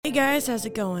Hey guys, how's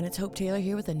it going? It's Hope Taylor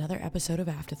here with another episode of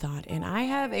Afterthought, and I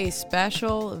have a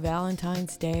special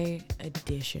Valentine's Day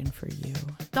edition for you.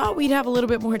 Thought we'd have a little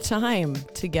bit more time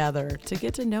together to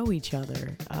get to know each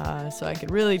other, so I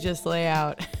could really just lay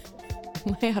out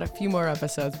a few more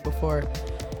episodes before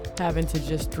having to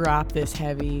just drop this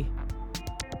heavy,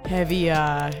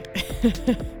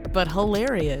 but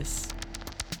hilarious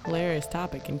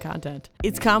topic and content.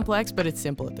 It's complex, but it's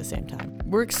simple at the same time.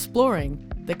 We're exploring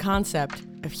the concept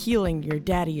of healing your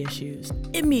daddy issues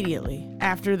immediately.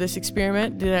 After this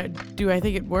experiment, do I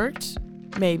think it worked?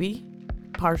 Maybe.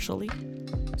 Partially.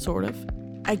 Sort of.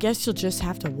 I guess you'll just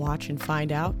have to watch and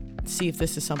find out, see if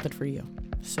this is something for you.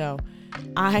 So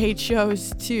I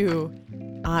chose to,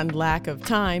 on lack of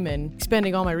time and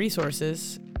spending all my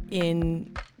resources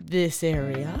in this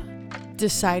area,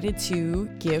 decided to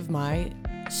give my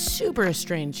super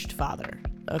estranged father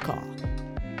a call.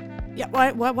 Yeah,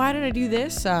 why did I do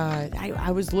this?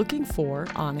 I was looking for,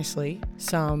 honestly,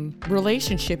 some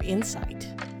relationship insight.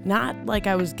 Not like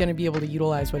I was going to be able to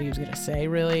utilize what he was going to say,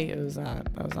 really.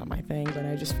 That was not my thing, but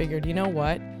I just figured, you know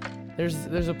what?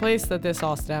 There's a place that this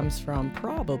all stems from,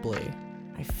 probably.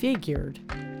 I figured,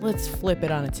 let's flip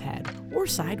it on its head, or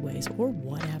sideways, or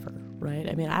whatever, right?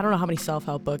 I mean, I don't know how many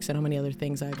self-help books and how many other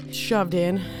things I've shoved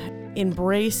in,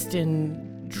 embraced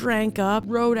and drank up,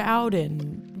 wrote out,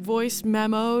 and voice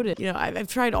memoed. You know, I've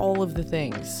tried all of the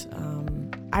things.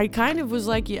 I kind of was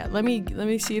like, yeah, let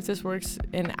me see if this works.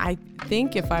 And I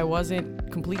think if I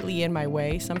wasn't completely in my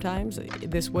way sometimes,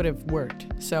 this would have worked.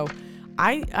 So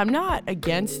I'm not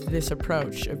against this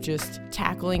approach of just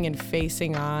tackling and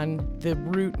facing on the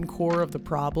root and core of the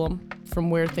problem from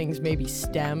where things maybe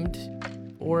stemmed,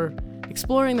 or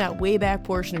exploring that way back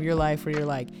portion of your life where you're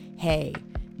like, hey,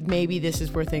 maybe this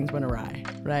is where things went awry,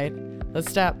 right? Let's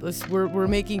stop. We're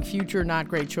making future not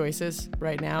great choices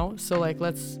right now. So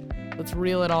let's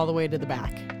reel it all the way to the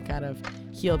back. Kind of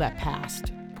heal that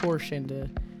past portion to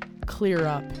clear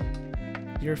up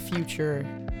your future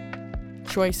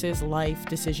choices, life,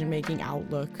 decision-making,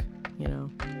 outlook, you know.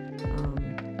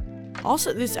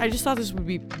 Also, I just thought this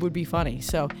would be funny.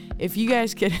 So if you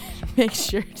guys could make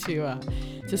sure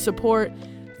to support,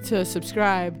 to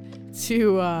subscribe,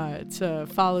 to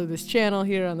follow this channel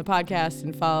here on the podcast,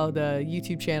 and follow the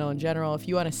YouTube channel in general. If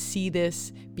you want to see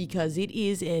this, because it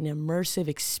is an immersive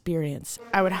experience,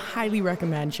 I would highly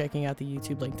recommend checking out the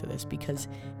YouTube link to this, because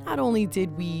not only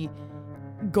did we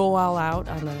go all out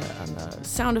on the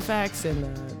sound effects and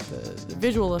the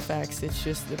visual effects, it's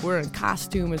just that we're in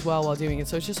costume as well while doing it.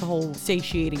 So it's just a whole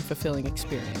satiating, fulfilling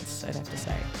experience, I'd have to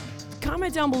say.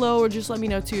 Comment down below, or just let me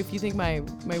know too if you think my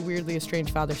weirdly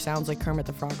estranged father sounds like Kermit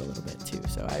the Frog a little bit too.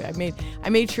 So I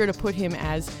made sure to put him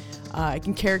as I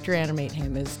can character animate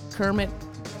him as Kermit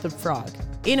the Frog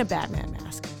in a Batman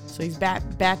mask. So he's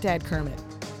Bat Dad Kermit.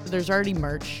 There's already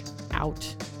merch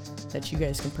out that you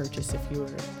guys can purchase if you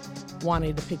were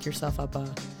wanting to pick yourself up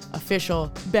a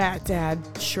official Bat Dad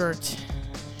shirt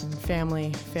and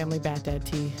family Bat Dad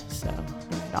tee. So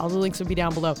all the links will be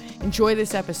down below. Enjoy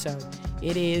this episode.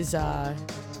 It is,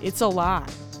 it's a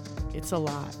lot. It's a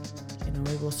lot. You know,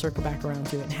 maybe we'll circle back around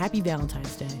to it. And happy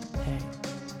Valentine's Day. Hey,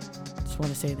 just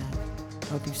want to say that. I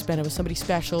hope you spend it with somebody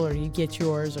special, or you get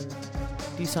yours, or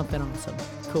do something awesome.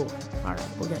 Cool. All right,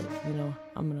 we'll get it. You know,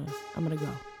 I'm gonna go.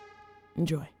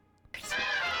 Enjoy.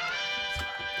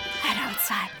 Head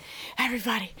outside.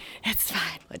 Everybody, it's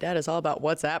fine. My dad is all about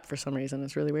WhatsApp for some reason.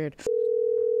 It's really weird.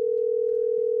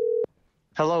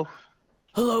 Hello.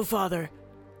 Hello, Father.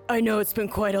 I know it's been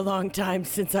quite a long time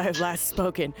since I have last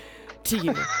spoken to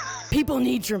you. People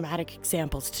need dramatic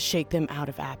examples to shake them out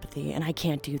of apathy, and I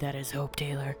can't do that as Hope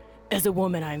Taylor. As a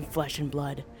woman, I am flesh and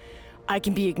blood. I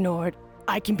can be ignored,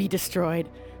 I can be destroyed,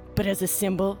 but as a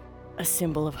symbol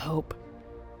of hope,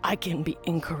 I can be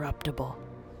incorruptible.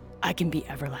 I can be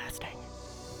everlasting.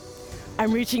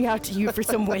 I'm reaching out to you for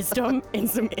some wisdom and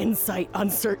some insight on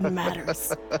certain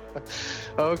matters.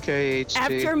 Okay, HG.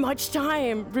 After much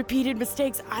time, repeated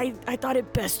mistakes, I thought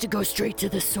it best to go straight to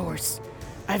the source.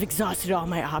 I've exhausted all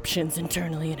my options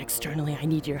internally and externally. I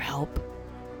need your help.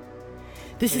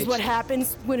 This is what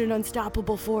happens when an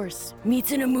unstoppable force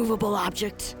meets an immovable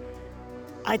object.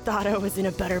 I thought I was in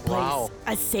a better place,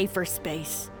 a safer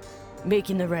space,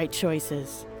 making the right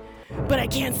choices. But I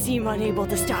can't seem unable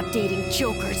to stop dating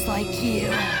jokers like you.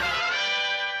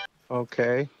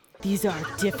 Okay. These are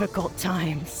difficult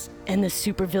times, and the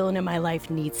supervillain in my life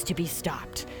needs to be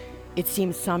stopped. It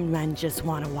seems some men just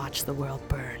want to watch the world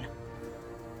burn.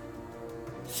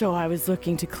 So I was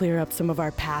looking to clear up some of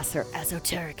our past or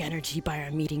esoteric energy by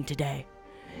our meeting today.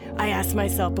 I asked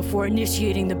myself before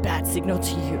initiating the bat signal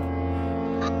to you,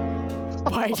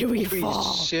 Why do we Holy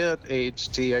fall? shit,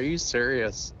 HT, are you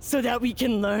serious? So that we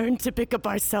can learn to pick up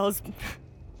ourselves.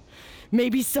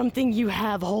 Maybe something you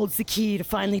have holds the key to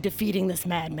finally defeating this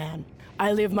madman.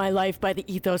 I live my life by the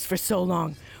ethos for so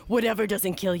long. Whatever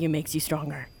doesn't kill you makes you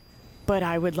stronger. But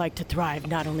I would like to thrive,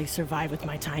 not only survive with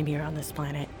my time here on this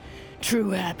planet. True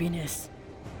happiness.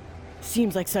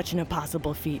 Seems like such an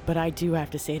impossible feat, but I do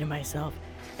have to say to myself,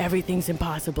 everything's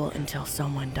impossible until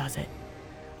someone does it.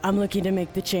 I'm looking to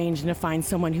make the change and to find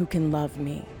someone who can love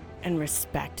me and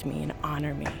respect me and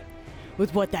honor me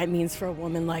with what that means for a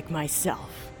woman like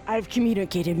myself. I've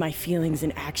communicated my feelings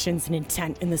and actions and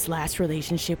intent in this last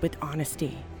relationship with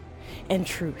honesty and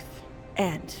truth.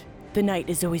 And the night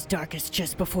is always darkest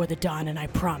just before the dawn, and I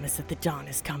promise that the dawn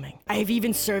is coming. I have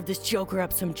even served this joker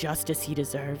up some justice he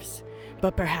deserves,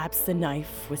 but perhaps the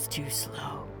knife was too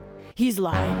slow. He's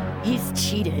lied, he's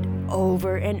cheated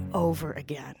over and over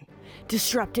again,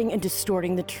 disrupting and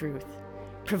distorting the truth,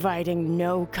 providing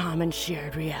no common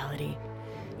shared reality.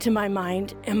 To my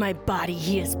mind and my body,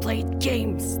 he has played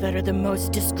games that are the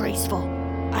most disgraceful.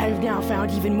 I've now found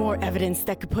even more evidence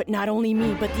that could put not only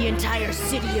me, but the entire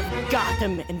city of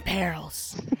Gotham in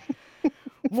perils.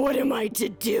 What am I to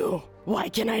do? Why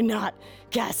can I not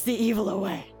cast the evil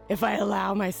away? If I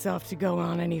allow myself to go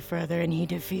on any further and he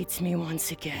defeats me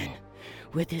once again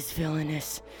with his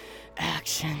villainous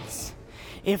actions,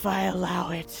 if I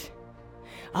allow it,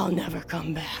 I'll never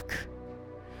come back.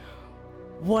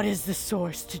 What is the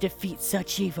source to defeat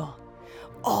such evil?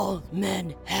 All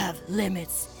men have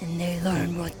limits, and they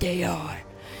learn what they are.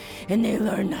 And they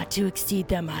learn not to exceed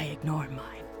them. I ignore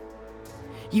mine.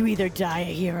 You either die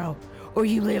a hero, or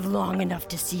you live long enough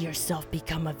to see yourself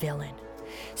become a villain.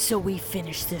 So we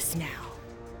finish this now.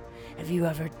 Have you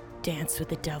ever danced with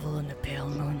the devil in the pale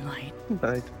moonlight?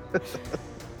 Right.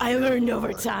 I learned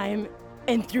over time,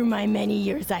 and through my many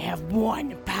years, I have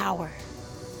one power.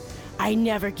 I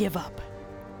never give up.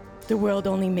 The world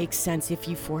only makes sense if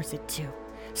you force it to.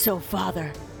 So,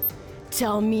 Father,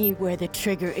 tell me where the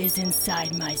trigger is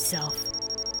inside myself,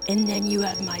 and then you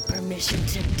have my permission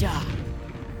to die.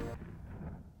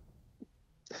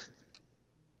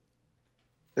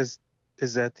 Is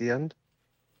that the end?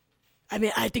 I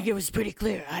mean, I think it was pretty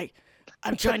clear.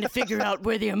 I'm trying to figure out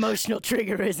where the emotional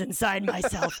trigger is inside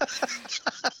myself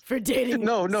for dating.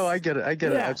 No, I get it.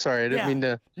 Yeah, I'm sorry. I didn't mean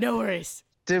to. No worries.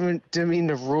 Didn't mean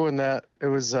to ruin that. It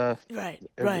was Right.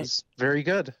 It was very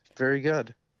good. Very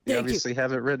good. You Thank you. obviously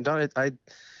have it written down. It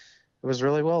was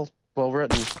really well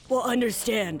written. Well,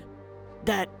 understand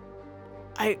that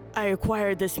I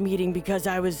acquired this meeting because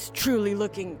I was truly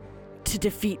looking to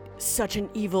defeat such an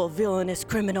evil, villainous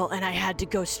criminal, and I had to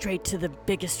go straight to the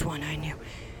biggest one I knew.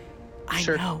 I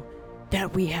Sure. know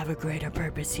that we have a greater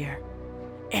purpose here.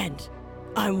 And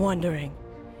I'm wondering,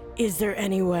 is there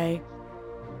any way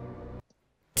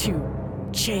to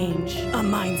change a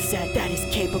mindset that is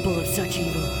capable of such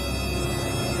evil?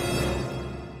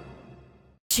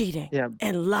 Cheating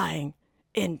and lying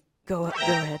and go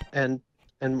ahead. And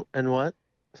what?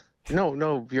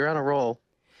 No, you're on a roll.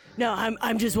 No,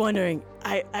 I'm just wondering.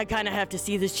 I kind of have to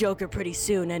see this Joker pretty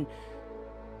soon, and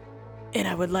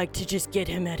I would like to just get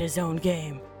him at his own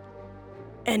game.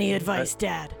 Any advice,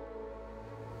 Dad?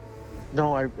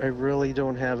 No, I really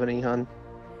don't have any, hun.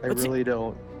 I really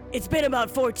don't. It's been about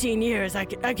 14 years. I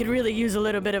could really use a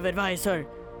little bit of advice, or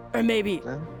maybe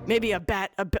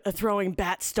a throwing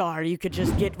bat star. You could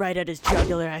just get right at his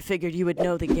jugular. I figured you would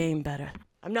know the game better.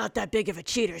 I'm not that big of a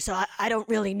cheater, so I don't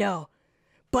really know.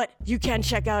 But you can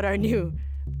check out our new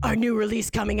release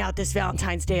coming out this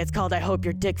Valentine's Day. It's called I Hope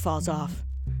Your Dick Falls Off.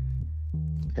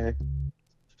 Okay.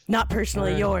 Not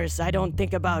personally yours. I don't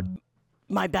think about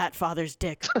my bat father's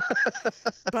dick.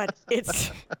 But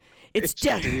it's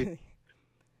definitely.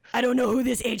 I don't know who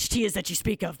this HT is that you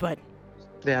speak of, but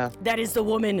Yeah, that is the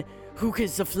woman who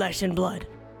is the flesh and blood.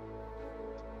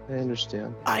 I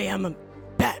understand. I am a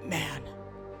Batman.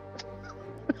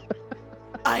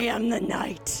 I am the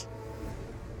Knight.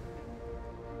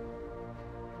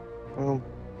 Well,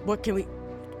 What can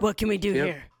we do Yep.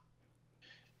 here?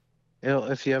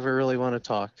 if you ever really want to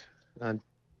talk,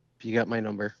 you got my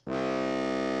number.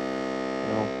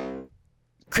 Well,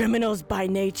 Criminals by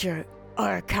nature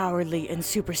are a cowardly and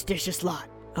superstitious lot.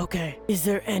 Okay. Is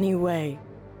there any way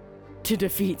to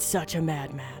defeat such a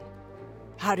madman?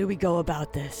 How do we go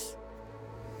about this?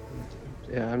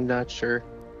 yeah, I'm not sure.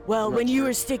 Well, I'm not when you sure.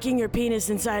 were sticking your penis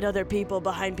inside other people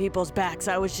behind people's backs,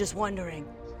 I was just wondering,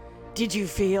 did you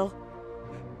feel?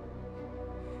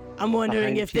 I'm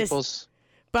wondering Behind if this... people's-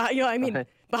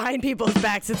 Behind people's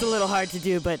backs, it's a little hard to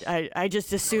do, but I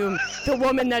just assume the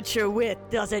woman that you're with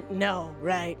doesn't know,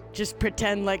 right? Just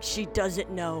pretend like she doesn't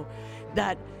know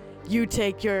that you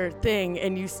take your thing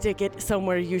and you stick it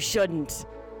somewhere you shouldn't.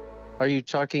 Are you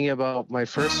talking about my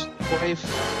first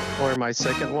wife or my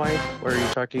second wife? Or are you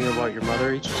talking about your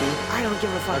mother, HT? I don't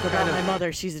give a fuck about my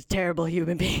mother. She's a terrible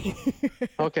human being.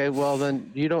 Okay, well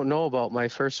then you don't know about my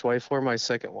first wife or my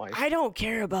second wife. I don't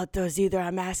care about those either.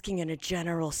 I'm asking in a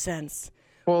general sense.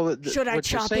 Well, Should I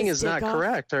what you're chop saying his is not dick off?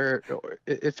 correct. Or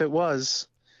if it was,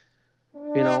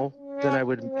 then I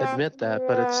would admit that,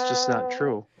 but it's just not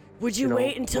true. Would you You know,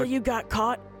 wait until what- you got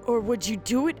caught, or would you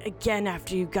do it again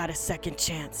after you got a second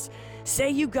chance?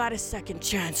 Say you got a second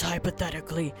chance,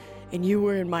 hypothetically, and you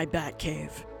were in my bat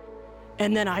cave,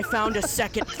 and then I found a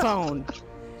second phone.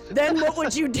 Then what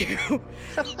would you do?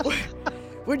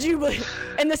 Would you?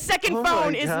 And the second Oh my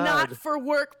phone is not God. for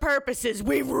work purposes.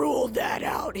 We ruled that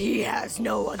out. He has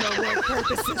no other work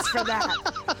purposes for that.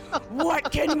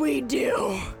 What can we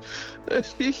do?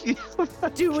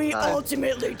 Do we God.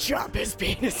 ultimately chop his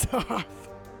penis off?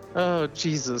 Oh,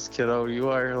 Jesus, kiddo, you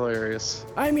are hilarious.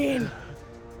 I mean,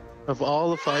 Of all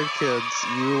the 5 kids,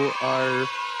 you are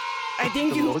I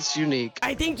think the you most unique.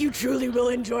 I think you truly will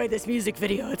enjoy this music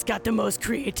video. It's got the most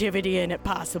creativity in it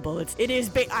possible.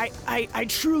 I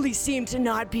truly seem to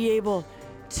not be able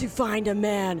to find a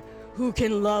man who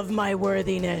can love my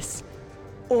worthiness,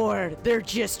 or there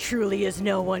just truly is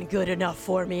no one good enough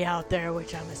for me out there,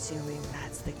 which I'm assuming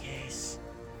that's the case.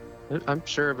 I'm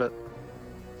sure of it.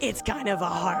 It's kind of a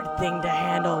hard thing to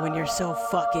handle when you're so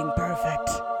fucking perfect.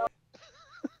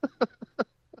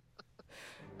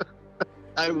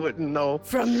 I wouldn't know.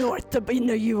 From north to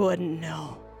no, you wouldn't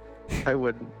know. I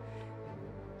wouldn't.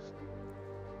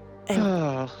 And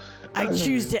Oh, I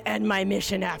choose to end my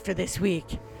mission after this week.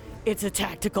 It's a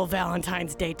tactical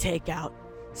Valentine's Day takeout.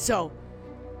 So,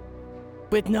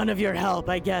 with none of your help,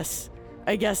 I guess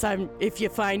if you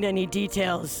find any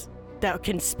details that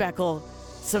can speckle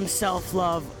some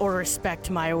self-love or respect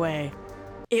my way.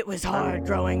 It was hard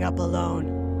growing up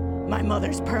alone. My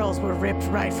mother's pearls were ripped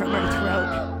right from her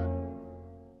throat.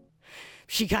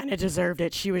 She kind of deserved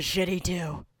it. She was shitty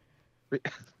too.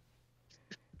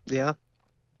 yeah.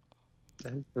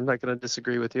 I'm not going to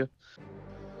disagree with you.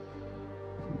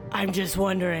 I'm just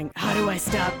wondering, how do I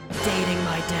stop dating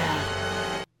my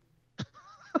dad?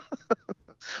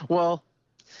 Well,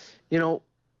 the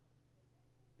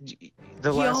He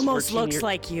last almost 14 looks years,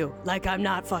 like you. Like I'm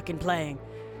not fucking playing.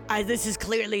 This is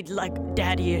clearly like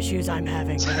daddy issues I'm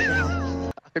having right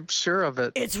now. I'm sure of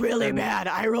it. It's really And- bad.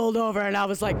 I rolled over and I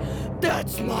was like,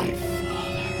 that's my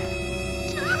father.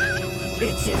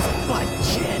 It's his butt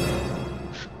chin.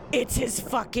 It's his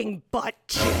fucking butt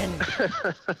chin.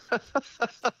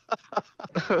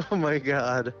 Oh my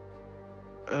God.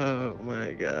 Oh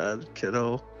my God,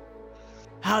 kiddo.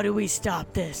 How do we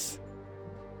stop this?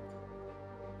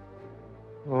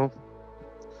 Well,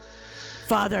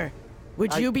 Father,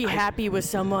 would you be I- happy with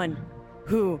someone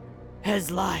who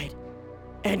has lied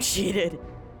and cheated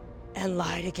and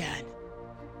lied again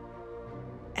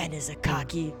and is a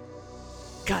cocky,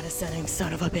 condescending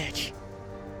son of a bitch?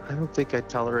 I don't think I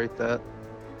tolerate that.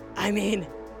 I mean,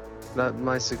 Not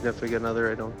my significant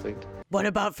other, I don't think. what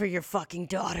about for your fucking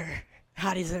daughter?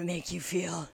 How does it make you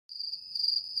feel?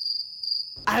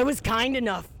 I was kind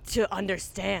enough to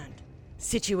understand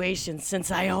situations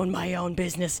since I own my own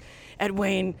business at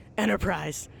Wayne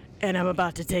Enterprise, and I'm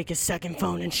about to take his second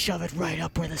phone and shove it right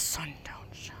up where the sun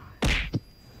don't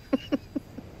shine.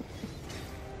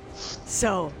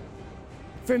 So,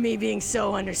 for me being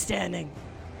so understanding,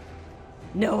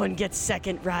 no one gets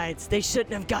second rides. They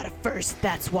shouldn't have got a first.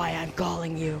 That's why I'm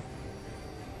calling you.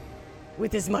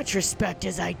 With as much respect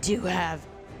as I do have,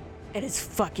 and as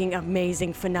fucking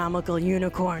amazing, phenomenal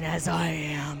unicorn as I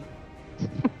am.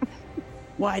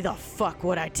 Why the fuck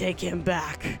would I take him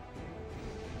back?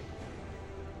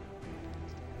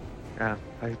 Yeah,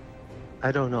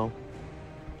 I don't know.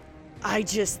 I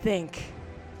just think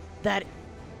that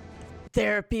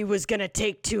therapy was gonna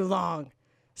take too long.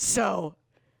 So,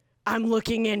 I'm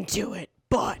looking into it.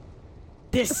 But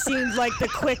this seemed like the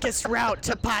quickest route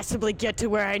to possibly get to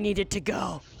where I needed to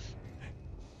go.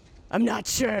 I'm not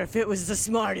sure if it was the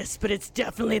smartest, but it's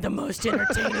definitely the most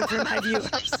entertaining for my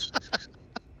viewers.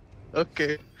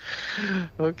 Okay.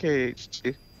 Okay,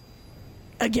 HT.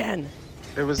 Again,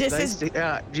 It was This nice is- to,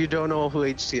 yeah, you don't know who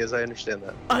HT is, I understand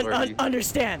that. Or you-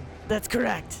 understand. That's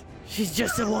correct. She's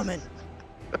just a woman.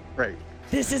 right.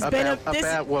 This has A been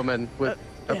fat woman with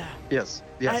yeah. yes,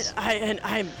 yes.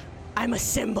 I'm a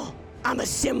symbol. I'm a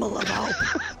symbol of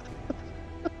hope.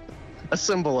 A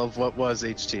symbol of what was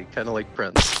HT, kind of like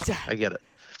Prince. I get it.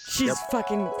 She's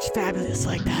fucking fabulous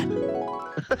like that.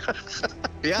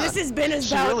 Yeah, This has been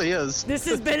she about. really is. This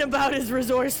has been about as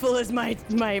resourceful as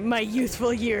my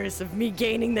youthful years of me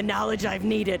gaining the knowledge I've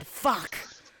needed. Fuck.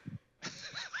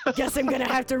 Guess I'm gonna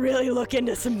have to really look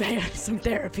into some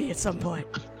therapy at some point.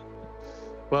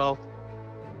 Well,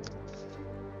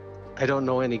 I don't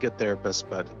know any good therapists,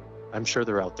 but I'm sure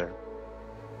they're out there.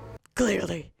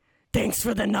 Clearly. Thanks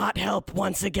for the not help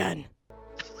once again.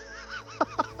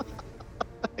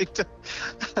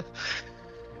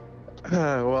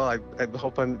 Well, I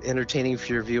hope I'm entertaining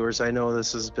for your viewers. I know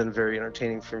this has been very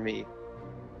entertaining for me.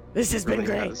 This has It been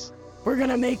really great. has. We're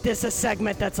gonna make this a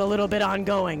segment that's a little bit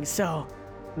ongoing, so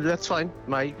That's fine.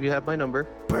 You have my number.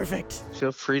 perfect.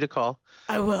 Feel free to call.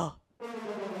 I will.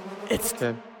 It's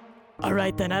Okay. all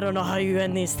right then. I don't know how you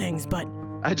end these things, but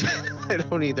I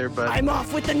don't either, but I'm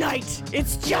off with the night.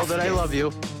 It's justice. know that I love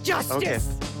you. Justice. Okay.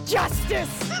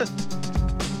 Justice.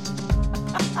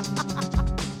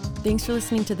 Thanks for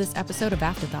listening to this episode of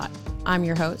Afterthought. I'm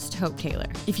your host, Hope Taylor.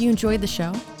 If you enjoyed the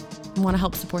show and want to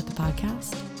help support the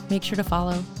podcast, make sure to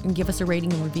follow and give us a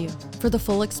rating and review. For the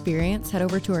full experience, head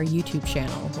over to our YouTube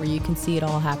channel where you can see it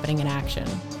all happening in action.